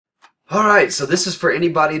Alright, so this is for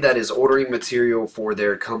anybody that is ordering material for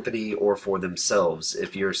their company or for themselves.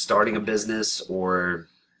 If you're starting a business, or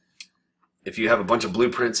if you have a bunch of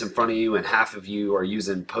blueprints in front of you and half of you are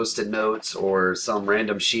using post-it notes or some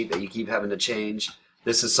random sheet that you keep having to change,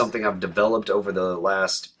 this is something I've developed over the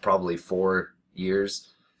last probably 4 years,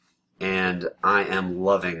 and I am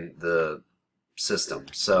loving the system.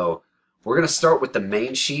 So we're going to start with the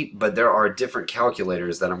main sheet, but there are different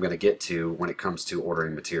calculators that I'm going to get to when it comes to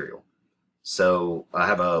ordering material. So I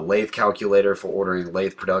have a lathe calculator for ordering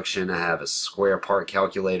lathe production. I have a square part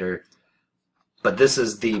calculator. But this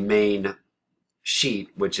is the main sheet,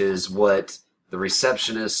 which is what the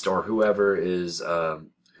receptionist or whoever is,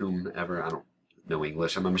 whomever, I don't know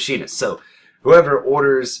English, I'm a machinist. So whoever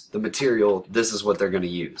orders the material, this is what they're going to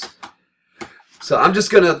use. So I'm just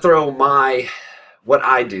going to throw what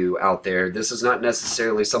I do out there. This is not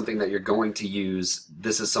necessarily something that you're going to use.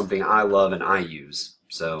 This is something I love and I use.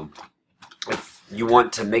 So if you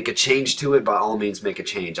want to make a change to it, by all means make a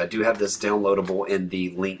change. I do have this downloadable in the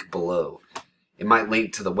link below. It might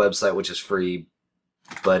link to the website, which is free,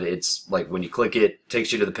 but it's like when you click it, it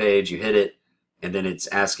takes you to the page, you hit it, and then it's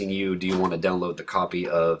asking you, do you want to download the copy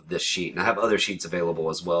of this sheet? And I have other sheets available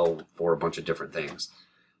as well for a bunch of different things.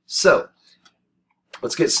 So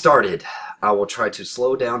let's get started. I will try to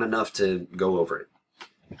slow down enough to go over it.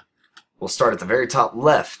 We'll start at the very top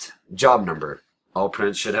left, job number. All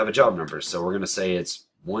prints should have a job number, so we're going to say it's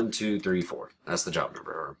 1, 2, 3, 4. That's the job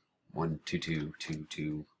number. Or 1, 2, 2, 2,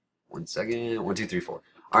 2. 1 second. 1, 2, 3, 4.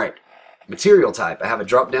 All right. Material type. I have a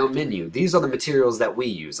drop-down menu. These are the materials that we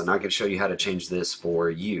use, and I can show you how to change this for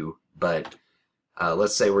you. But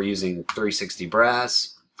let's say we're using 360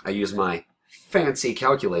 brass. I use my fancy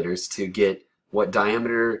calculators to get what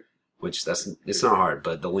diameter, which it's not hard,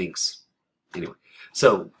 but the links. Anyway,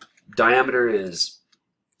 so diameter is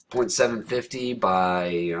 0.750 by,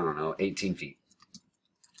 I don't know, 18 feet.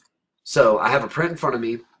 So I have a print in front of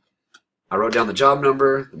me. I wrote down the job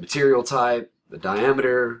number, the material type, the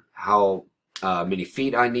diameter, how many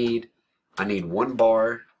feet I need. I need 1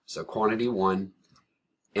 bar, so quantity 1.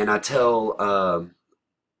 And I tell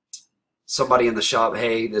somebody in the shop,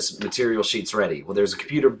 hey, this material sheet's ready. Well, there's a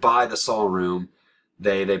computer by the saw room.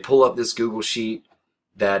 They pull up this Google Sheet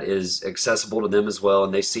that is accessible to them as well,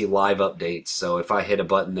 and they see live updates. So if I hit a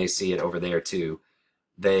button, they see it over there too.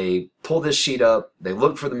 They pull this sheet up, they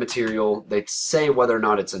look for the material, they say whether or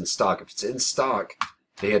not it's in stock. If it's in stock,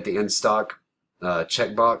 they hit the in stock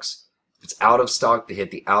checkbox. If it's out of stock, they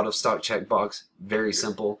hit the out of stock checkbox. Very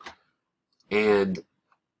simple. And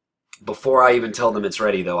before I even tell them it's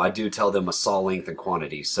ready, though, I do tell them a saw length and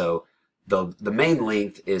quantity. So the main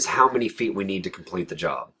length is how many feet we need to complete the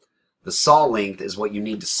job. The saw length is what you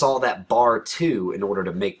need to saw that bar to in order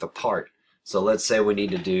to make the part. So let's say we need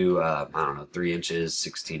to do, I don't know, 3 inches,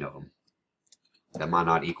 16 of them. That might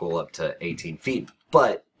not equal up to 18 feet,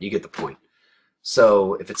 but you get the point.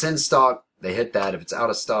 So if it's in stock, they hit that. If it's out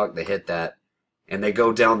of stock, they hit that. And they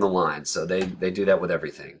go down the line. So they do that with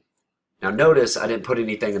everything. Now notice I didn't put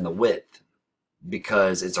anything in the width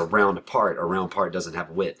because it's a round part. A round part doesn't have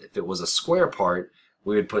width. If it was a square part,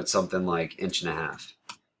 we would put something like 1.5 inches.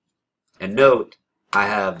 And note, I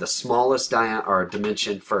have the smallest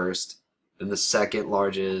dimension first, then the second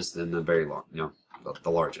largest, then the very large,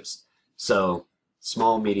 the largest. So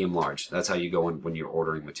small, medium, large. That's how you go when you're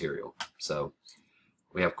ordering material. So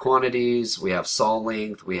we have quantities, we have saw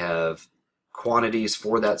length, we have quantities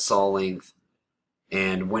for that saw length.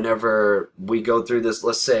 And whenever we go through this,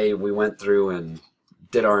 let's say we went through and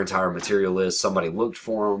did our entire material list, somebody looked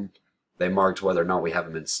for them, they marked whether or not we have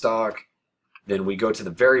them in stock. Then we go to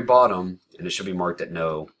the very bottom, and it should be marked at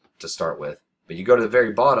no to start with. But you go to the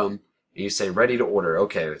very bottom, and you say ready to order.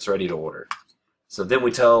 Okay, it's ready to order. So then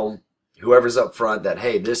we tell whoever's up front that,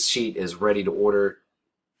 hey, this sheet is ready to order.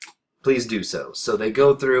 Please do so. So they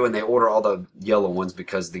go through and they order all the yellow ones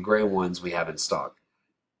because the gray ones we have in stock.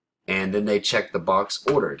 And then they check the box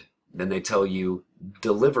ordered. Then they tell you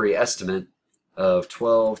delivery estimate of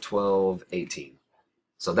 12/12/18.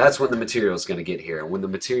 So that's when the material is going to get here. And when the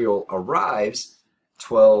material arrives,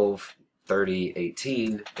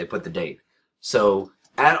 12/30/18, they put the date. So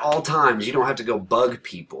at all times, you don't have to go bug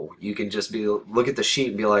people. You can just look at the sheet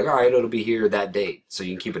and be like, all right, it'll be here that date. So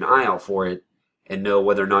you can keep an eye out for it and know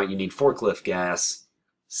whether or not you need forklift gas.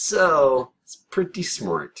 So it's pretty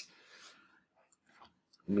smart.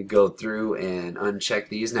 Let me go through and uncheck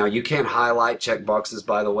these. Now you can highlight check boxes,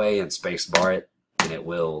 by the way, and space bar it, and it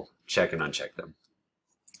will check and uncheck them.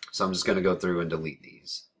 So I'm just going to go through and delete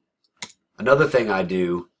these. Another thing I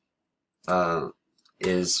do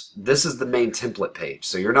is this is the main template page.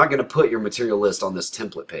 So you're not going to put your material list on this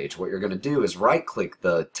template page. What you're going to do is right click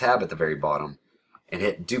the tab at the very bottom and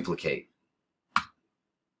hit duplicate.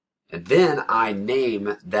 And then I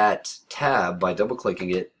name that tab by double clicking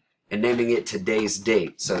it and naming it today's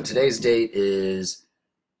date. So today's date is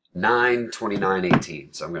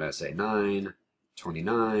 9/29/18. So I'm going to say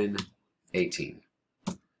 9/29/18.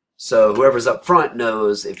 So whoever's up front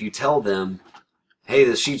knows if you tell them, hey,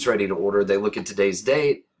 the sheet's ready to order, they look at today's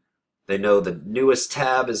date, they know the newest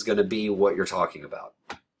tab is going to be what you're talking about.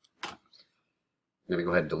 I'm going to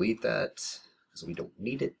go ahead and delete that because we don't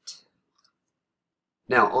need it.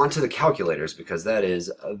 Now onto the calculators, because that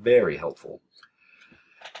is very helpful.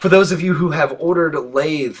 For those of you who have ordered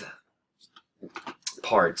lathe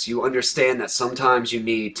parts, you understand that sometimes you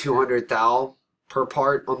need 200 thou per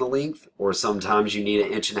part on the length, or sometimes you need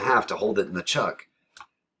 1.5 inches to hold it in the chuck.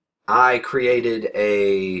 I created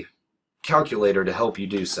a calculator to help you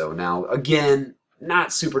do so. Now, again,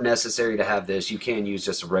 not super necessary to have this. You can use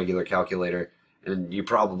just a regular calculator, and you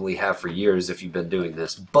probably have for years if you've been doing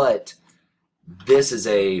this, but this is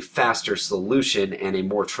a faster solution and a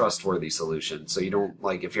more trustworthy solution. So you don't,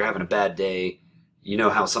 like, if you're having a bad day, you know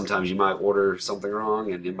how sometimes you might order something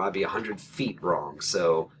wrong and it might be 100 feet wrong.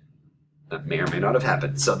 So that may or may not have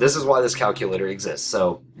happened. So this is why this calculator exists.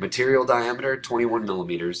 So material diameter, 21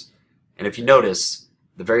 millimeters. And if you notice,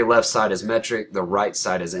 the very left side is metric, the right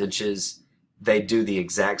side is inches. They do the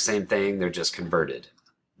exact same thing, they're just converted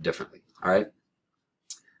differently. All right.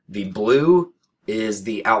 The blue is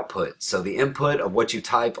the output. So the input of what you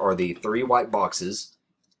type are the 3 white boxes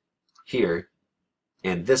here.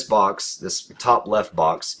 And this box, this top left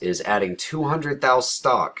box, is adding 200 thou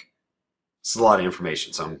stock. It's a lot of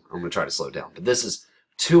information, so I'm going to try to slow it down. But this is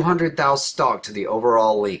 200 thou stock to the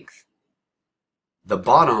overall length. The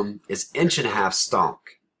bottom is 1.5 inch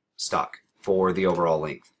stock for the overall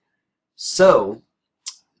length. So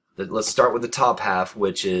let's start with the top half,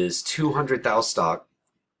 which is 200 thou stock.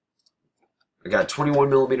 I got 21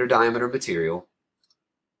 millimeter diameter material.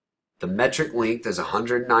 The metric length is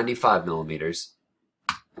 195 millimeters.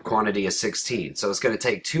 The quantity is 16. So it's going to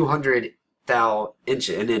take 200 thou in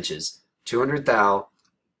inches. 200 thou,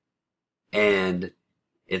 and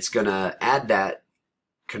it's gonna add that,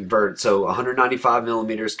 convert, so 195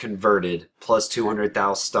 millimeters converted plus 200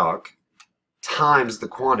 thou stock times the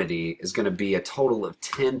quantity is going to be a total of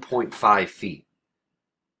 10.5 feet.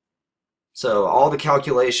 So all the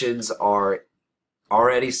calculations are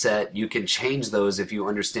already set. You can change those if you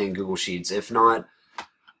understand Google Sheets. If not,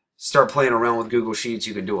 start playing around with Google Sheets.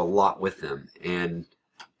 You can do a lot with them. And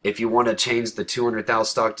if you want to change the 200 thou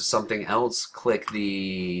stock to something else, click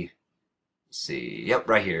the, let's see, yep,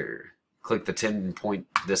 right here. Click the 10 point,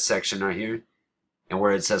 this section right here. And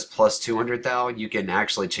where it says plus 200 thou, you can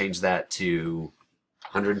actually change that to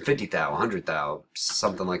 150 thou, 100 thou,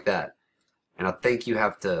 something like that. And I think you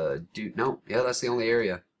have to do, no, yeah, that's the only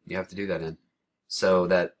area you have to do that in. So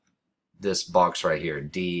that, this box right here,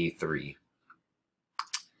 D3.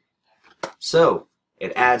 So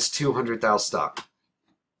it adds 200 thou stock.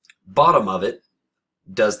 Bottom of it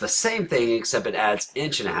does the same thing, except it adds 1.5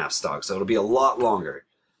 inch stock, so it'll be a lot longer,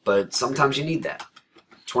 but sometimes you need that.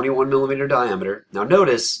 21 millimeter diameter. Now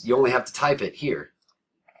notice you only have to type it here,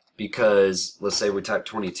 because let's say we type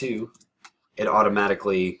 22, it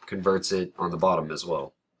automatically converts it on the bottom as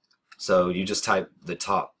well. So you just type the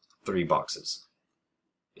top 3 boxes,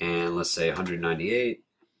 and let's say 198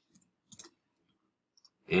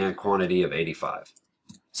 and quantity of 85.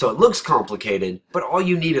 So it looks complicated, but all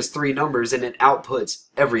you need is 3 numbers and it outputs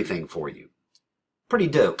everything for you. Pretty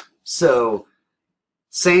dope. So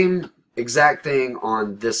same exact thing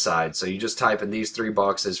on this side. So you just type in these 3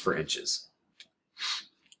 boxes for inches.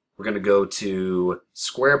 We're going to go to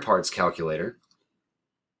square parts calculator.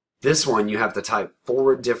 This one you have to type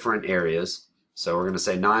 4 different areas. So we're going to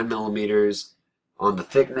say 9 millimeters on the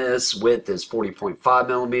thickness, width is 40.5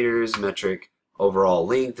 millimeters, metric overall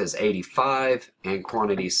length is 85, and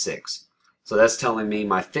quantity 6. So that's telling me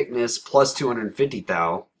my thickness plus 250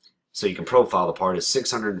 thou, so you can profile the part, is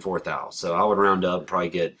 604 thou. So I would round up, probably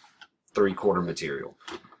get 3/4 material,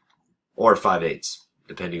 or 5/8,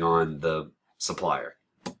 depending on the supplier.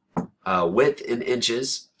 Width in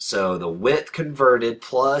inches, so the width converted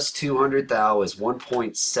plus 200 thou is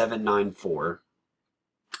 1.794.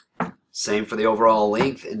 Same for the overall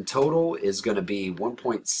length in total is going to be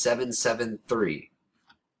 1.773.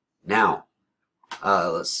 Now,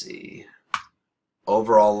 let's see.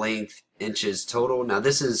 Overall length inches total. Now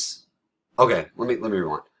this is, okay, let me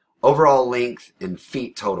rewind. Overall length in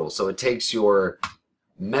feet total. So it takes your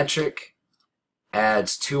metric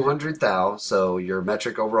adds 200 thou, so your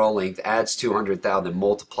metric overall length adds 200 thou, then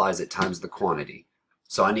multiplies it times the quantity.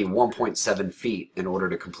 So I need 1.7 feet in order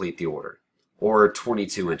to complete the order, or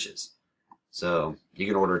 22 inches. So you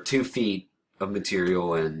can order 2 feet of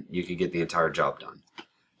material and you can get the entire job done.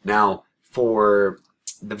 Now, for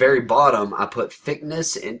the very bottom, I put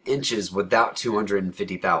thickness in inches without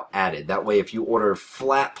 250 thou added. That way, if you order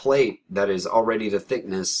flat plate that is already the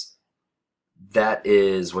thickness, that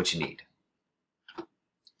is what you need.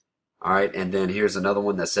 All right, and then here's another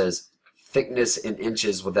one that says thickness in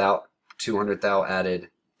inches without 200 thou added,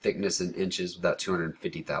 thickness in inches without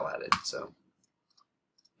 250 thou added. So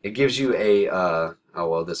it gives you a, oh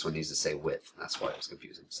well, this one needs to say width. That's why it was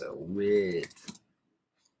confusing. So width.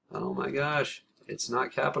 Oh my gosh, it's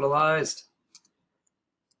not capitalized.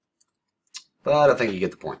 But I think you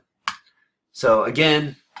get the point. So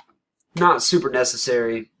again, not super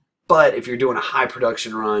necessary, but if you're doing a high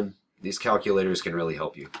production run, these calculators can really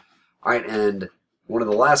help you. All right, and one of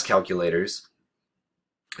the last calculators,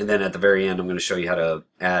 and then at the very end I'm going to show you how to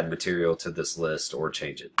add material to this list or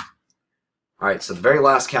change it. All right, so the very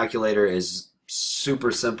last calculator is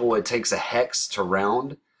super simple. It takes a hex to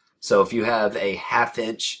round. So if you have a 1/2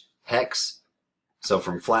 inch hex, so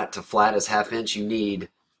from flat to flat is 1/2 inch, you need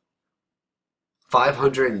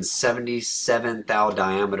 577 thou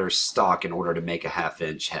diameter stock in order to make a 1/2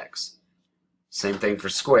 inch hex. Same thing for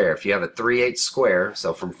square. If you have a 3/8 square,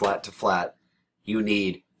 so from flat to flat, you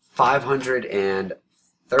need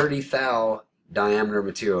 530 thou diameter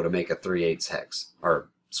material to make a 3/8 hex, or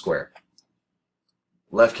square.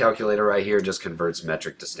 Left calculator right here just converts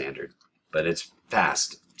metric to standard, but it's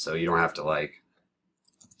fast, so you don't have to like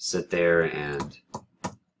sit there and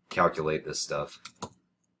calculate this stuff.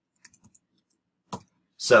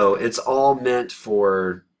 So it's all meant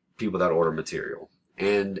for people that order material.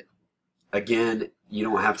 And again, you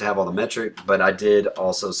don't have to have all the metric, but I did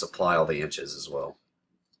also supply all the inches as well.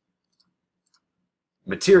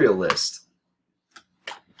 Material list.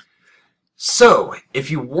 So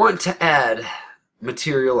if you want to add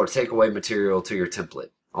material or take away material to your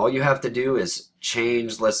template, all you have to do is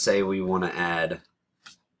change, let's say we want to add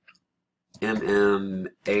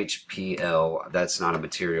MMHPL. That's not a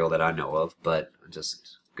material that I know of, but I'm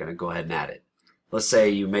just going to go ahead and add it. Let's say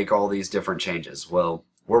you make all these different changes. Well,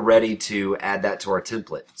 we're ready to add that to our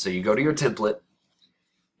template. So you go to your template,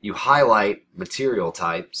 you highlight material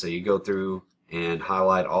type, so you go through and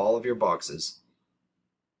highlight all of your boxes.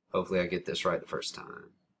 Hopefully I get this right the first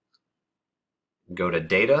time. Go to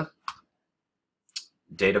data,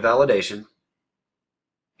 data validation,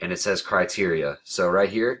 and it says criteria. So right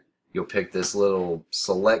here, you'll pick this little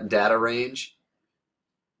select data range.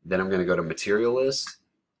 Then I'm going to go to material list,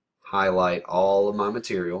 highlight all of my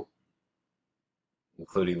material,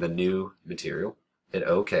 including the new material, hit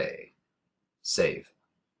OK, save.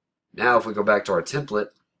 Now if we go back to our template,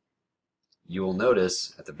 you will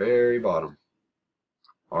notice at the very bottom,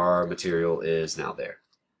 our material is now there.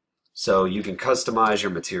 So you can customize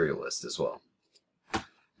your material list as well.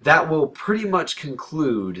 That will pretty much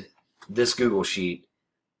conclude this Google Sheet,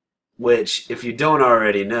 which if you don't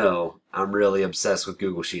already know, I'm really obsessed with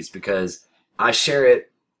Google Sheets because I share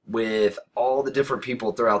it with all the different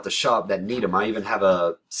people throughout the shop that need them. I even have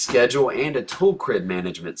a schedule and a tool crib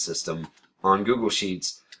management system on Google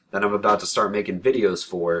Sheets that I'm about to start making videos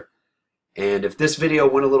for. And if this video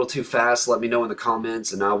went a little too fast, let me know in the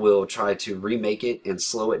comments and I will try to remake it and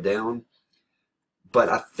slow it down. But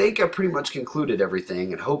I think I pretty much concluded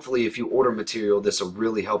everything, and hopefully if you order material, this will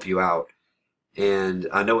really help you out. And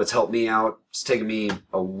I know it's helped me out. It's taken me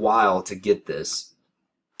a while to get this.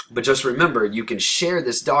 But just remember, you can share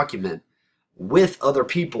this document with other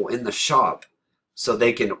people in the shop so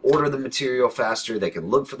they can order the material faster, they can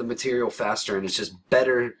look for the material faster, and it's just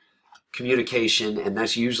better communication, and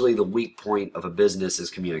that's usually the weak point of a business is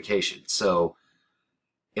communication. So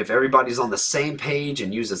if everybody's on the same page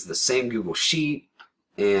and uses the same Google Sheet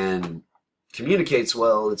and communicates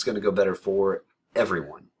well, it's going to go better for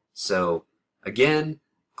everyone. So again,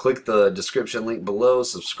 click the description link below,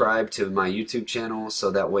 subscribe to my YouTube channel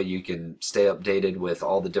so that way you can stay updated with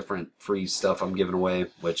all the different free stuff I'm giving away,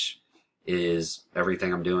 which is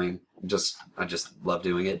everything I'm doing. I just love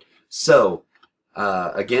doing it. So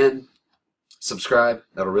again, subscribe,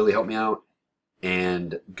 that'll really help me out,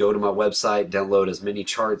 and go to my website, download as many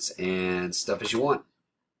charts and stuff as you want,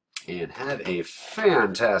 and have a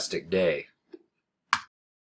fantastic day.